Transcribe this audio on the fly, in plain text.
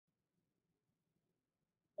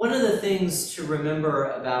One of the things to remember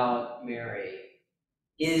about Mary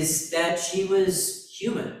is that she was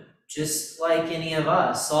human, just like any of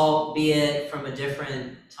us, albeit from a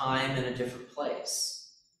different time and a different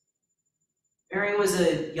place. Mary was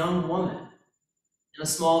a young woman in a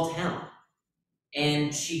small town,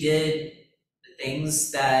 and she did the things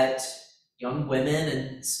that young women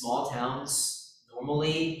in small towns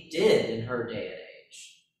normally did in her day and age.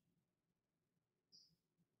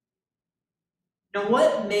 Now,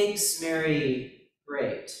 what makes Mary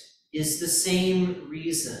great is the same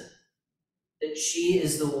reason that she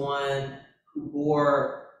is the one who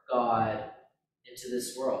bore God into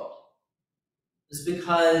this world. It's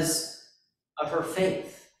because of her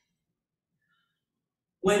faith.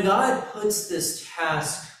 When God puts this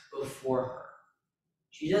task before her,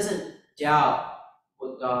 she doesn't doubt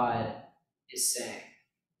what God is saying.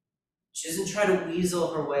 She doesn't try to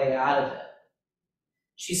weasel her way out of it.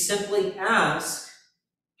 She simply asks,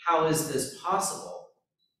 how is this possible?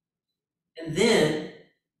 And then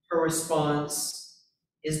her response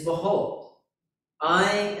is, behold,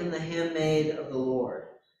 I am the handmaid of the Lord.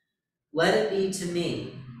 Let it be to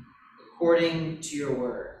me according to your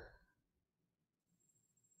word.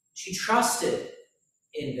 She trusted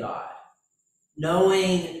in God,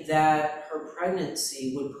 knowing that her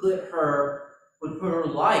pregnancy would put her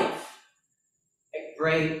life at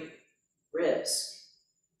great risk.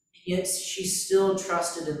 Yet she still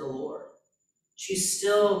trusted in the Lord. She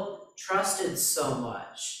still trusted so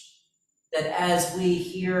much that, as we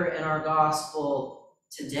hear in our gospel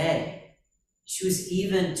today, she was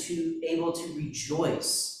even able to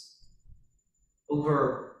rejoice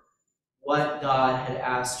over what God had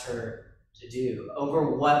asked her to do,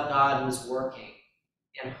 over what God was working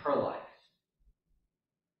in her life.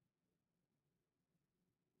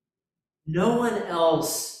 No one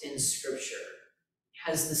else in Scripture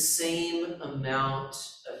has the same amount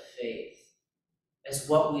of faith as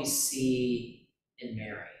what we see in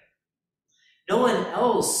Mary. No one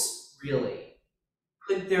else really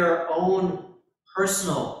put their own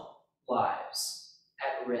personal lives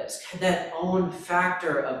at risk, had that own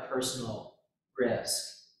factor of personal risk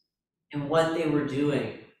in what they were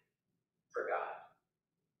doing for God.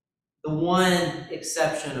 The one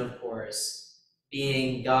exception, of course,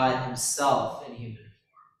 being God himself in human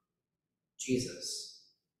form, Jesus.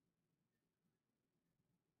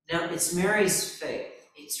 Now, it's Mary's faith,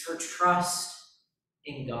 it's her trust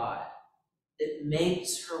in God that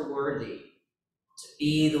makes her worthy to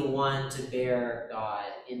be the one to bear God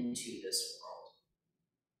into this world.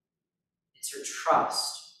 It's her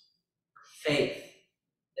trust, her faith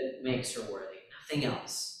that makes her worthy, nothing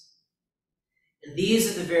else. And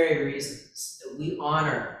these are the very reasons that we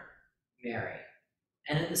honor Mary.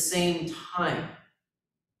 And at the same time,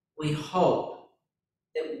 we hope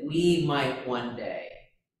that we might one day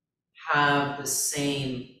have the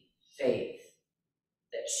same faith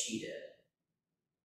that she did.